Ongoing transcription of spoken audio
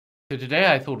So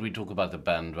today I thought we'd talk about the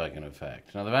bandwagon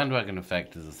effect. Now, the bandwagon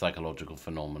effect is a psychological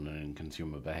phenomenon in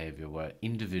consumer behavior where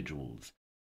individuals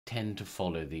tend to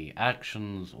follow the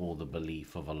actions or the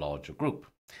belief of a larger group,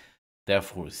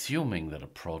 therefore assuming that a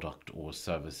product or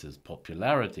service's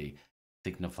popularity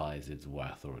signifies its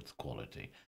worth or its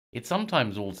quality. It's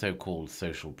sometimes also called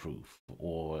social proof,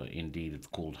 or indeed it's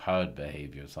called herd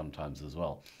behavior sometimes as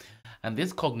well. And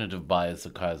this cognitive bias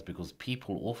occurs because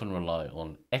people often rely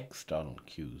on external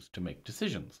cues to make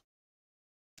decisions,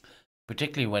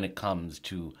 particularly when it comes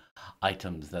to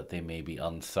items that they may be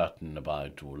uncertain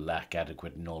about or lack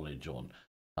adequate knowledge on,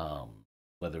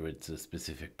 whether it's a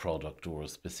specific product or a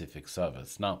specific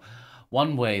service. Now,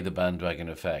 one way the bandwagon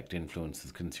effect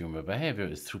influences consumer behavior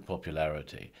is through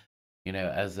popularity.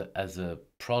 As a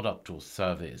product or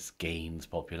service gains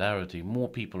popularity, more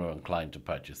people are inclined to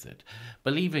purchase it,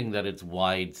 believing that its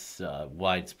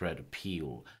widespread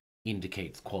appeal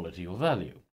indicates quality or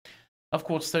value. Of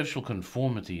course, social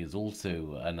conformity is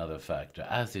also another factor,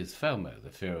 as is FOMO,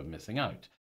 the fear of missing out.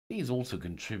 These also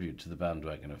contribute to the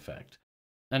bandwagon effect.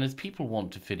 And as people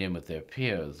want to fit in with their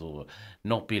peers or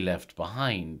not be left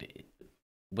behind,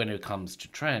 when it comes to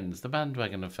trends, the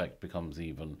bandwagon effect becomes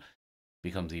even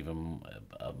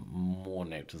more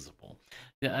noticeable.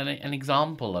 Yeah, an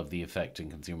example of the effect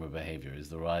in consumer behavior is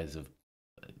the rise of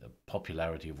the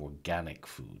popularity of organic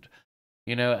food.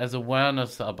 As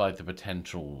awareness about the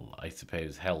potential, I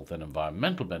suppose, health and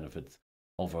environmental benefits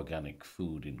of organic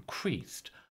food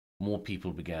increased, more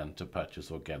people began to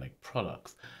purchase organic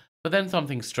products. But then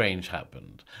something strange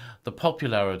happened. The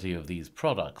popularity of these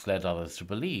products led others to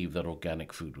believe that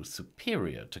organic food was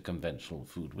superior to conventional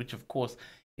food, which of course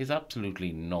is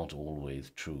absolutely not always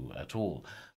true at all.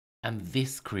 And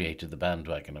this created the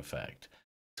bandwagon effect.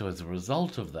 So, as a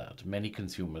result of that, many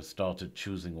consumers started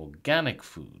choosing organic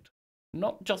food,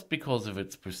 not just because of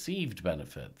its perceived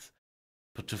benefits,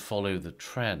 but to follow the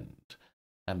trend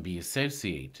and be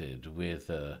associated with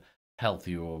a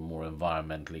healthier or more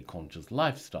environmentally conscious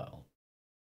lifestyle.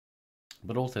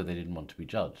 But also, they didn't want to be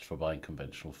judged for buying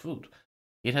conventional food.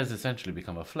 It has essentially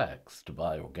become a flex to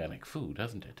buy organic food,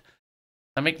 hasn't it?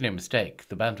 Now, make no mistake,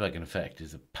 the bandwagon effect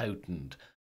is a potent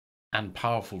and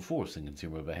powerful force in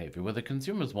consumer behavior. Whether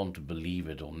consumers want to believe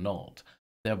it or not,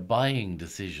 their buying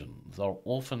decisions are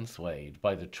often swayed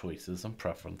by the choices and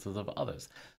preferences of others.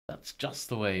 That's just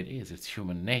the way it is. It's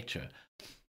human nature.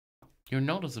 You're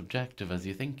not as objective as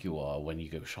you think you are when you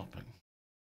go shopping.